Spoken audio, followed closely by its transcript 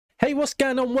Hey, what's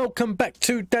going on? Welcome back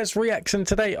to Daz Reacts, and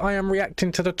today I am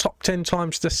reacting to the top 10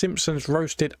 times The Simpsons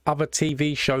roasted other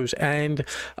TV shows. And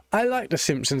I like The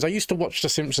Simpsons. I used to watch The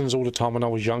Simpsons all the time when I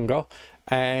was younger,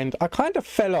 and I kind of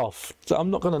fell off.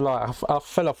 I'm not gonna lie, I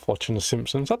fell off watching The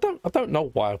Simpsons. I don't know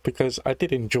why, because I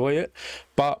did enjoy it,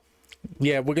 but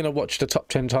yeah, we're going to watch the top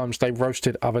 10 times they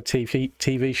roasted other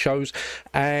TV shows.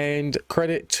 And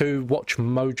credit to Watch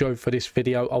Mojo for this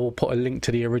video. I will put a link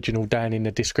to the original down in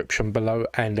the description below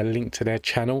and a link to their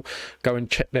channel. Go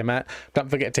and check them out. Don't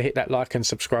forget to hit that like and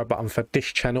subscribe button for this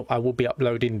channel. I will be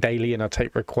uploading daily and I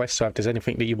take requests. So if there's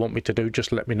anything that you want me to do,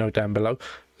 just let me know down below.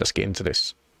 Let's get into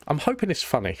this. I'm hoping it's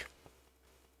funny.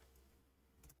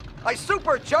 I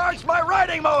supercharged my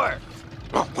riding mower!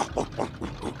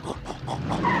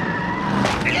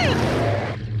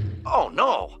 Oh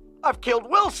no, I've killed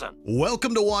Wilson.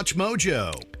 Welcome to Watch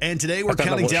Mojo, and today we're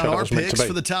counting down our picks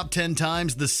for the top 10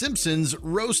 times The Simpsons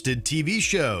roasted TV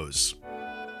shows.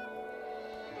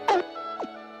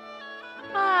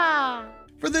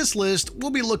 For this list,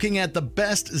 we'll be looking at the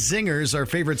best zingers our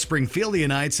favorite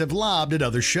Springfieldianites have lobbed at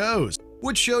other shows.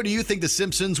 Which show do you think The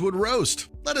Simpsons would roast?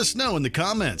 Let us know in the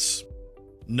comments.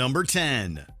 Number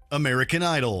 10, American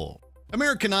Idol.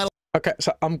 American Idol. Okay,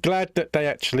 so I'm glad that they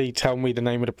actually tell me the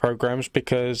name of the programs,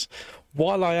 because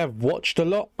while I have watched a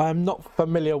lot, I'm not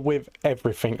familiar with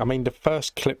everything. I mean, the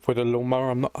first clip with the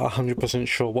lawnmower, I'm not 100%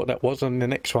 sure what that was, and the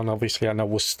next one, obviously, I know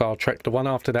was Star Trek. The one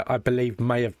after that, I believe,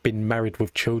 may have been Married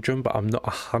with Children, but I'm not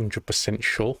 100%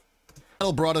 sure.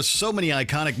 Idol brought us so many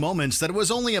iconic moments that it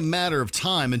was only a matter of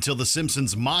time until The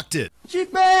Simpsons mocked it. She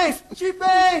baits! She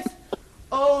baits!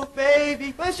 Oh,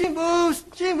 baby, when she moves,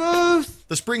 she moves!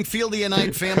 The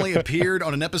Springfieldianite family appeared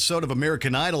on an episode of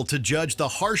American Idol to judge the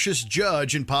harshest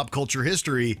judge in pop culture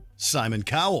history, Simon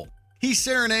Cowell. He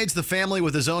serenades the family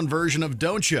with his own version of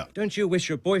Don't Ya? Don't you wish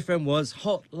your boyfriend was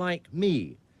hot like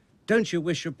me? Don't you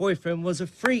wish your boyfriend was a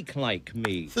freak like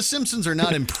me? The Simpsons are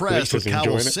not impressed with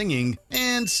Cowell's singing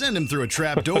and send him through a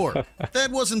trap door.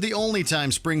 That wasn't the only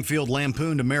time Springfield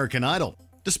lampooned American Idol.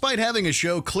 Despite having a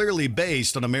show clearly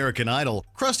based on American Idol,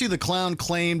 Krusty the Clown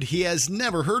claimed he has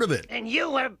never heard of it. And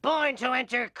you were born to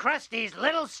enter Krusty's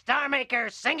Little Star Maker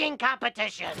singing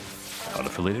competition. Not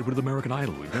affiliated with American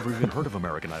Idol. We've never even heard of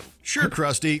American Idol. Sure,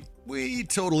 Krusty. We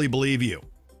totally believe you.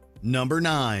 Number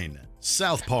 9.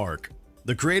 South Park.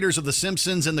 The creators of The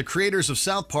Simpsons and the creators of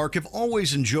South Park have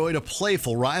always enjoyed a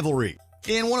playful rivalry.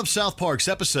 In one of South Park's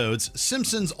episodes,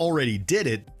 Simpsons Already Did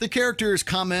It, the characters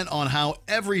comment on how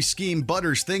every scheme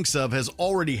Butters thinks of has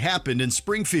already happened in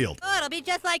Springfield. Oh, it'll be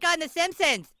just like on The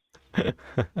Simpsons.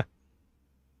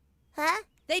 Huh?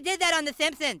 They did that on The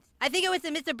Simpsons. I think it was the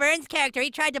Mr. Burns character. He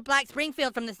tried to block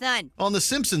Springfield from the sun. On The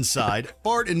Simpsons side,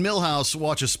 Bart and Milhouse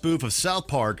watch a spoof of South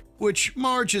Park, which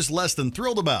Marge is less than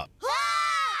thrilled about.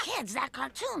 Kids, that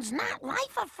cartoon's not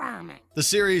life-affirming. The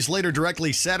series later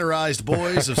directly satirized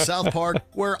boys of South Park,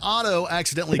 where Otto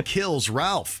accidentally kills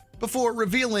Ralph, before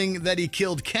revealing that he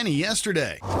killed Kenny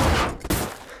yesterday.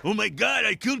 Oh my God,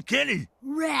 I killed Kenny.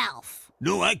 Ralph.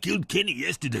 No, I killed Kenny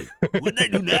yesterday. What'd I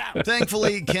do now?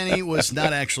 Thankfully, Kenny was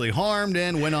not actually harmed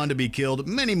and went on to be killed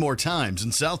many more times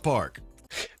in South Park.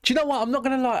 Do you know what? I'm not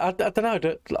going to lie. I don't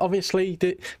know. Obviously,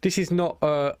 this is not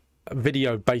a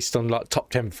video based on like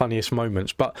top 10 funniest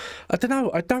moments, but I don't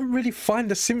know. I don't really find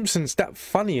The Simpsons that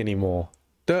funny anymore.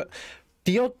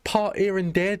 The odd part here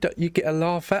and there that you get a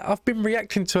laugh at. I've been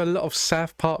reacting to a lot of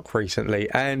South Park recently,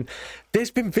 and there's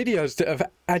been videos that have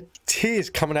had tears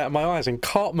coming out of my eyes, and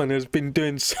Cartman has been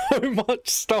doing so much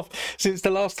stuff since the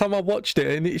last time I watched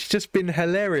it, and it's just been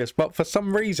hilarious. But for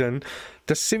some reason,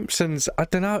 The Simpsons, I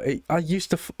don't know, I used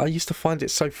to find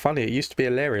it so funny. It used to be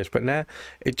hilarious, but now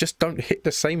it just don't hit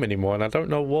the same anymore, and I don't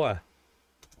know why.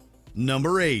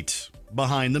 Number 8,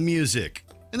 Behind the Music.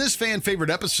 In this fan-favorite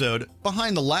episode,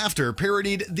 Behind the Laughter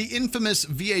parodied the infamous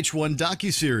VH1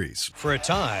 docuseries. For a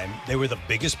time, they were the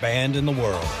biggest band in the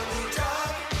world.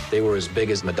 They were as big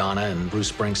as Madonna and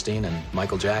Bruce Springsteen and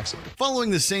Michael Jackson.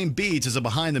 Following the same beats as a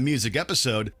Behind the Music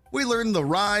episode, we learned the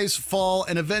rise, fall,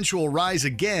 and eventual rise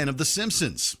again of The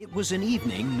Simpsons. It was an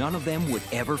evening none of them would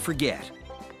ever forget.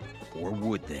 Or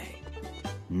would they?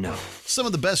 No. Some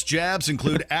of the best jabs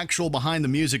include actual Behind the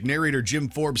Music narrator Jim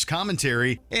Forbes'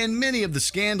 commentary and many of the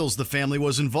scandals the family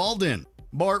was involved in.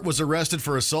 Bart was arrested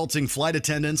for assaulting flight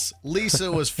attendants,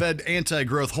 Lisa was fed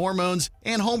anti-growth hormones,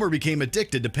 and Homer became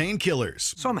addicted to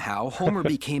painkillers. Somehow, Homer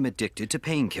became addicted to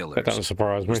painkillers. That doesn't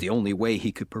surprise me. It was the only way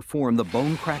he could perform the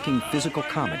bone-cracking physical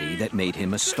comedy that made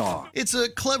him a star. It's a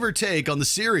clever take on the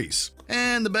series.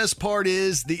 And the best part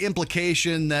is the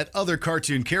implication that other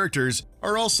cartoon characters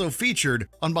are also featured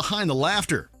on Behind the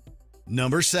Laughter.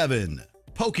 Number 7.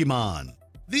 Pokemon.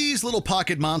 These little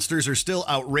pocket monsters are still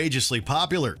outrageously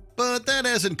popular, but that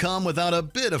hasn't come without a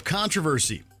bit of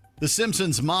controversy. The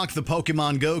Simpsons mocked the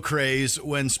Pokemon Go craze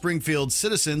when Springfield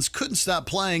citizens couldn't stop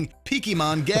playing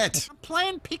Pokemon Get. I'm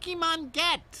playing Pokemon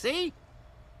Get, see?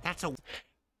 That's a...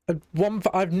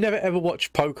 I've never ever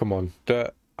watched Pokemon.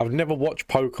 I've never watched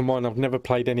Pokemon. I've never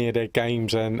played any of their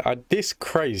games, and this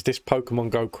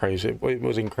Pokemon Go craze, it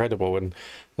was incredible. And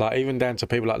like even down to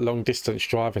people like long distance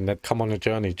driving, they'd come on a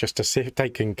journey just to see if they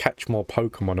can catch more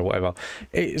Pokemon or whatever.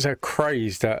 It's a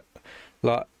craze that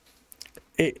like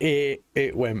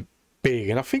it went big,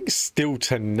 and I think still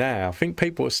to now, I think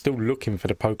people are still looking for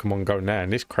the Pokemon Go now,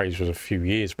 and this craze was a few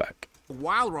years back.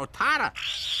 Wild Rotata.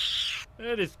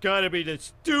 That has got to be the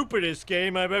stupidest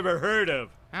game I've ever heard of.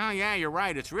 Oh, yeah, you're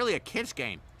right. It's really a kid's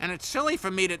game. And it's silly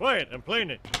for me to... Quiet, I'm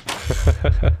playing it.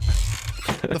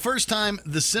 The first time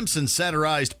The Simpsons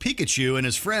satirized Pikachu and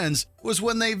his friends was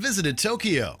when they visited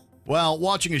Tokyo. While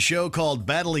watching a show called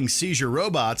Battling Seizure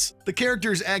Robots, the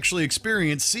characters actually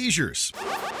experienced seizures.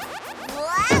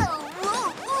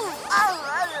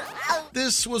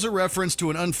 This was a reference to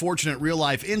an unfortunate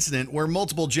real-life incident where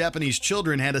multiple Japanese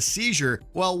children had a seizure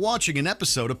while watching an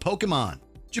episode of Pokemon.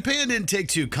 Japan didn't take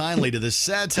too kindly to this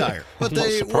satire, but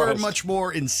they were much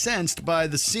more incensed by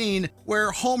the scene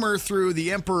where Homer threw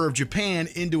the Emperor of Japan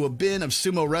into a bin of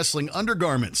sumo wrestling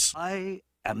undergarments. I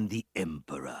am the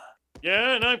Emperor.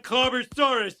 Yeah, and I'm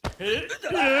Clobbersaurus.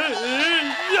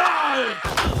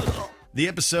 The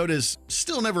episode is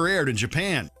still never aired in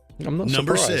Japan. I'm not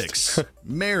Number surprised. 6,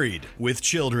 Married with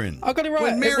Children. I got it right.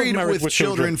 When Married with with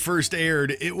Children first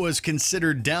aired, it was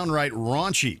considered downright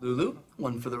raunchy. Lulu,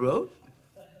 one for the road.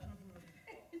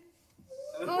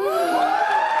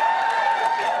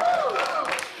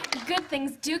 Good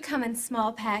things do come in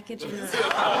small packages.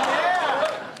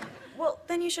 Well,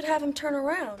 then you should have him turn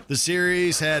around. The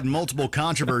series had multiple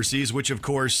controversies, which of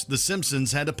course The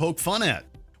Simpsons had to poke fun at.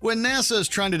 When NASA is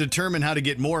trying to determine how to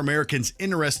get more Americans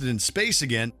interested in space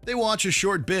again, they watch a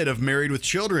short bit of Married with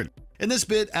Children. In this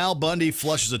bit, Al Bundy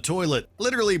flushes a toilet,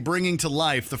 literally bringing to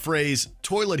life the phrase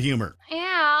toilet humor.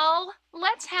 Al,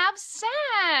 let's have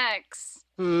sex.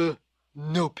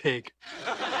 No pig.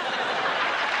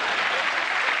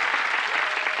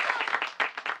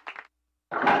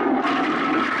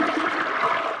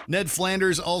 Ned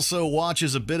Flanders also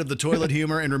watches a bit of the toilet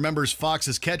humor and remembers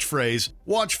Fox's catchphrase,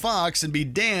 "Watch Fox and be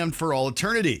damned for all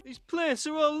eternity." These plants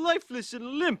are all lifeless and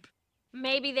limp.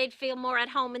 Maybe they'd feel more at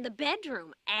home in the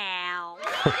bedroom, Al.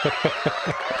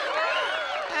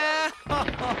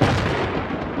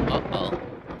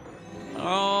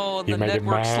 Oh, the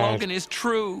network slogan is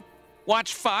true.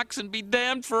 Watch Fox and be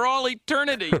damned for all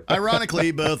eternity.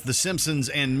 Ironically, both The Simpsons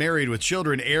and Married with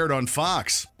Children aired on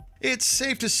Fox. It's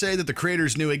safe to say that the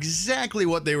creators knew exactly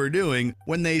what they were doing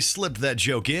when they slipped that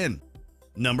joke in.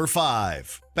 Number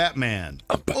 5, Batman.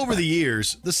 Over the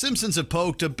years, The Simpsons have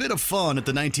poked a bit of fun at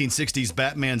the 1960s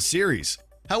Batman series.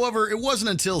 However, it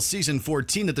wasn't until season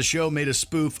 14 that the show made a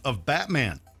spoof of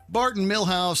Batman. Bart and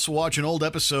Milhouse watch an old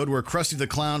episode where Krusty the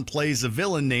Clown plays a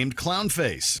villain named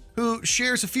Clownface, who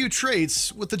shares a few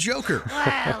traits with the Joker.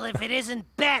 Well, if it isn't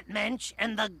Batmensch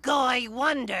and the Goy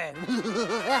Wonder.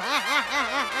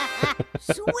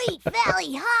 Sweet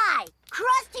Valley High!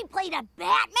 Krusty played a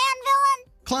Batman villain?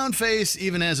 Clownface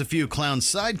even has a few clown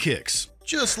sidekicks,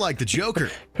 just like the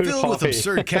Joker. Filled with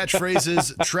absurd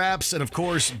catchphrases, traps, and of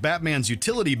course, Batman's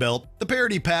utility belt, the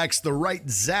parody packs the right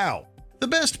zow. The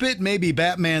best bit may be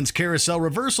Batman's carousel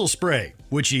reversal spray,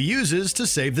 which he uses to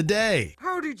save the day.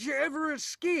 How did you ever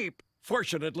escape?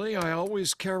 Fortunately, I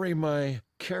always carry my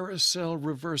carousel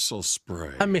reversal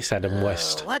spray. I miss Adam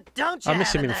West. What don't you I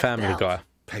miss him have in that Family belt? Guy.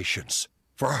 Patience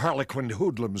for harlequin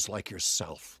hoodlums like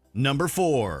yourself. Number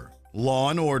 4,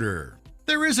 Law and Order.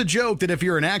 There is a joke that if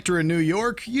you're an actor in New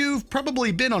York, you've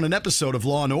probably been on an episode of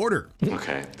Law and Order.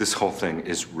 Okay, this whole thing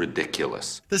is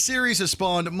ridiculous. The series has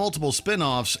spawned multiple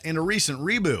spin-offs and a recent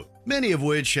reboot, many of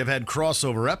which have had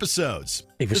crossover episodes.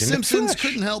 The Simpsons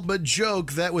couldn't help but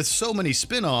joke that with so many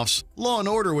spin-offs, Law and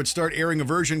Order would start airing a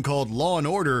version called Law and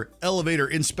Order Elevator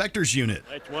Inspectors Unit.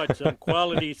 Let's watch some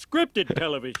quality scripted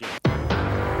television.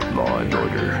 Law and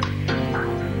Order.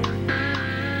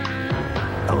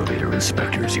 Elevator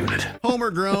Inspectors Unit. Homer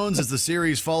groans as the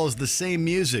series follows the same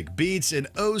music, beats, and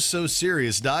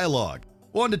oh-so-serious dialogue.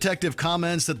 One detective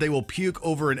comments that they will puke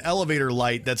over an elevator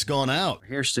light that's gone out.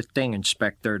 Here's the thing,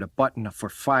 Inspector. The button for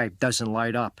 5 doesn't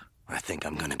light up. I think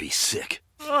I'm gonna be sick.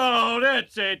 Oh,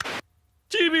 that's it.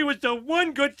 TV was the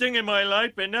one good thing in my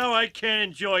life, and now I can't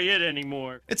enjoy it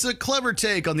anymore. It's a clever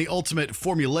take on the ultimate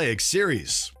formulaic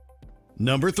series.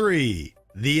 Number 3,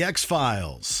 The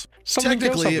X-Files.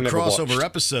 Technically a crossover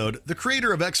episode, the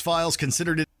creator of X-Files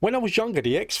considered it... When I was younger,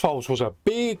 the X-Files was a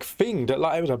big thing, that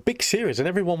like it was a big series and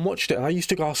everyone watched it. And I used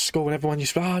to go to school and everyone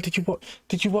used to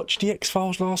did you watch the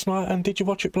X-Files last night, and did you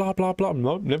watch it, blah blah blah.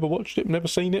 No, never watched it, never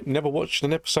seen it, never watched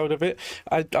an episode of it.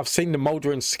 I've seen the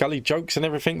Mulder and Scully jokes and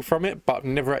everything from it, but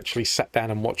never actually sat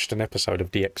down and watched an episode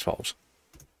of the X-Files.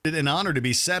 An honor to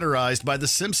be satirized by The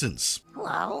Simpsons.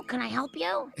 Hello, can I help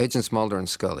you? Agents Mulder and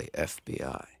Scully,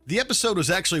 FBI. The episode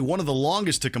was actually one of the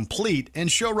longest to complete, and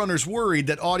showrunners worried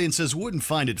that audiences wouldn't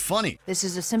find it funny. This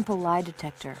is a simple lie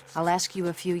detector. I'll ask you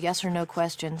a few yes or no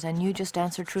questions, and you just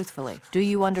answer truthfully. Do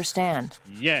you understand?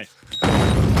 Yes.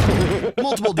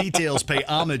 Multiple details pay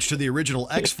homage to the original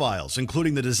X-Files,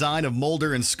 including the design of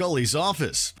Mulder and Scully's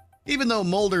office. Even though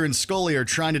Mulder and Scully are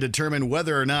trying to determine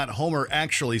whether or not Homer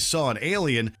actually saw an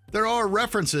alien, there are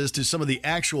references to some of the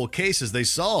actual cases they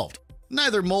solved.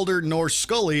 Neither Mulder nor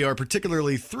Scully are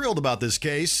particularly thrilled about this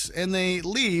case, and they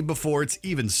leave before it's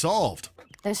even solved.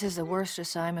 This is the worst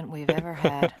assignment we've ever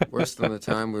had. Worse than the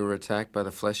time we were attacked by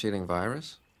the flesh-eating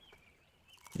virus?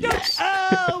 Yes.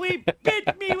 Oh, he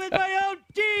bit me with my own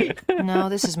teeth! No,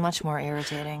 this is much more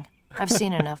irritating. I've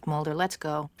seen enough, Mulder. Let's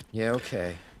go. Yeah,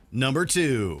 okay. Number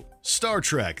 2. Star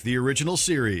Trek, the original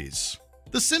series.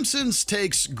 The Simpsons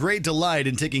takes great delight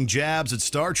in taking jabs at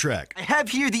Star Trek. I have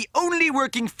here the only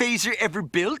working phaser ever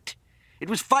built. It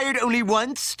was fired only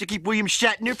once to keep William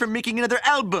Shatner from making another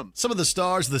album. Some of the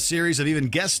stars of the series have even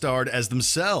guest starred as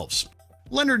themselves.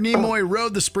 Leonard Nimoy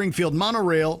rode the Springfield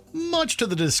monorail, much to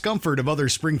the discomfort of other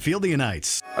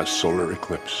Springfieldianites. A solar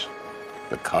eclipse.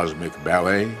 The cosmic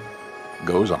ballet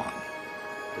goes on.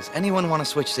 Does anyone want to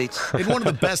switch seats? In one of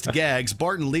the best gags,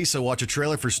 Bart and Lisa watch a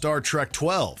trailer for Star Trek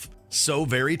 12. So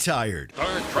Very Tired.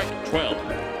 Star Trek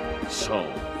 12. So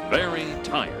Very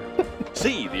Tired.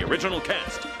 See the original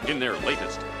cast in their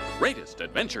greatest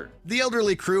adventure. The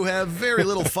elderly crew have very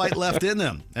little fight left in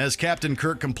them, as Captain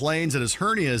Kirk complains that his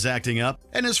hernia is acting up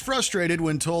and is frustrated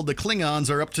when told the Klingons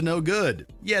are up to no good.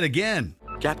 Yet again.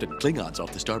 Captain, Klingons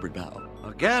off the starboard bow.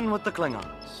 Again with the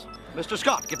Klingons. Mr.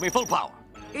 Scott, give me full power.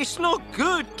 It's no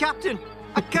good, Captain.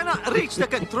 I cannot reach the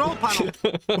control panel.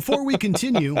 Before we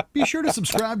continue, be sure to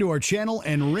subscribe to our channel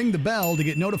and ring the bell to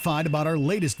get notified about our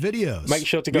latest videos. Make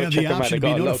sure to go check them out. You have the option to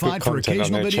be notified for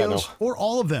occasional videos channel. or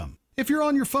all of them. If you're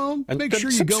on your phone, make sure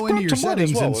you go into your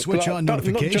settings and switch on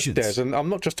notifications. Not just theirs, and I'm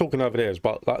not just talking over theirs,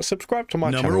 but like subscribe to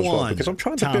my Number channel as well, 1, because I'm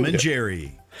trying to Tom build and it.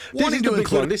 Jerry. This is the big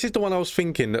one. This is the one I was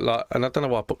thinking that, like, and I don't know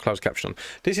why I put closed caption on.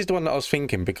 This is the one that I was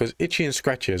thinking because Itchy and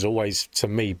Scratchy has always, to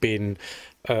me, been.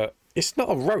 It's not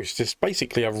a roast. It's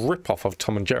basically a rip-off of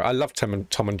Tom and Jerry. I love Tom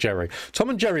and Jerry. Tom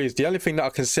and Jerry is the only thing that I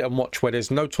can sit and watch where there's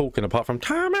no talking apart from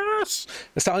Thomas.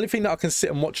 It's the only thing that I can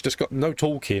sit and watch that's got no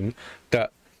talking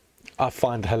that I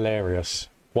find hilarious.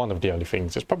 One of the only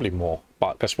things. There's probably more,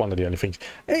 but that's one of the only things.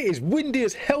 It is windy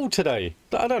as hell today.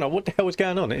 I don't know what the hell is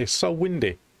going on. It is so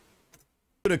windy.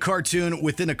 A cartoon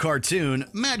within a cartoon,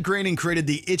 Matt Groening created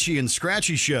the Itchy and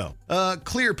Scratchy Show, a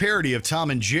clear parody of Tom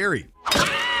and Jerry.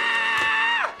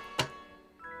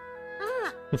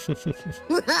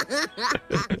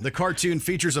 The cartoon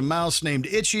features a mouse named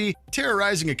Itchy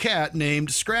terrorizing a cat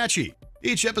named Scratchy.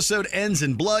 Each episode ends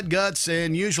in blood, guts,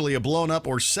 and usually a blown up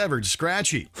or severed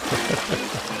Scratchy.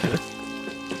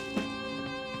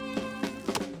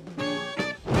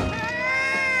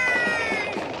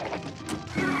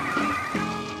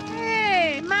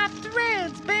 Hey, my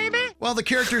threads, baby! While the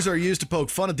characters are used to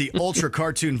poke fun at the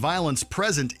ultra-cartoon violence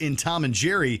present in Tom and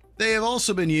Jerry, they have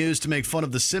also been used to make fun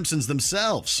of The Simpsons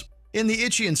themselves. In the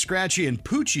Itchy and Scratchy and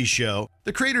Poochie show,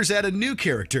 the creators add a new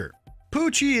character.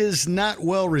 Poochie is not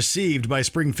well received by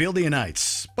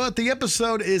Springfieldianites, but the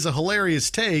episode is a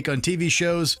hilarious take on TV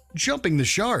shows Jumping the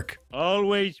Shark.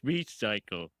 Always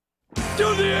recycle.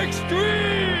 To the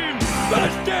extreme!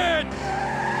 Busted!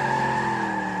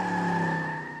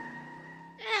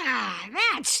 Ah,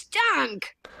 that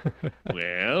stunk.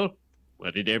 Well,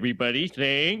 what did everybody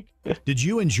think? Did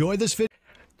you enjoy this video?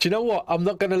 Do you know what? I'm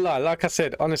not going to lie. Like I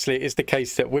said, honestly, it's the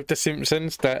case that with The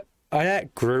Simpsons that I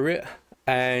outgrew it.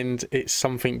 And it's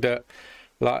something that,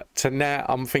 like, to now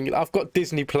I'm thinking, I've got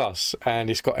Disney Plus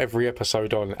and it's got every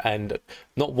episode on, and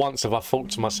not once have I thought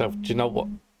to myself, do you know what,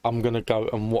 I'm gonna go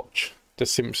and watch The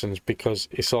Simpsons because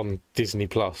it's on Disney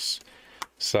Plus.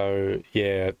 So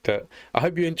yeah, I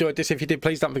hope you enjoyed this. If you did,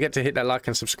 please don't forget to hit that like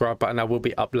and subscribe button. I will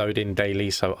be uploading daily,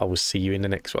 so I will see you in the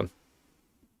next one.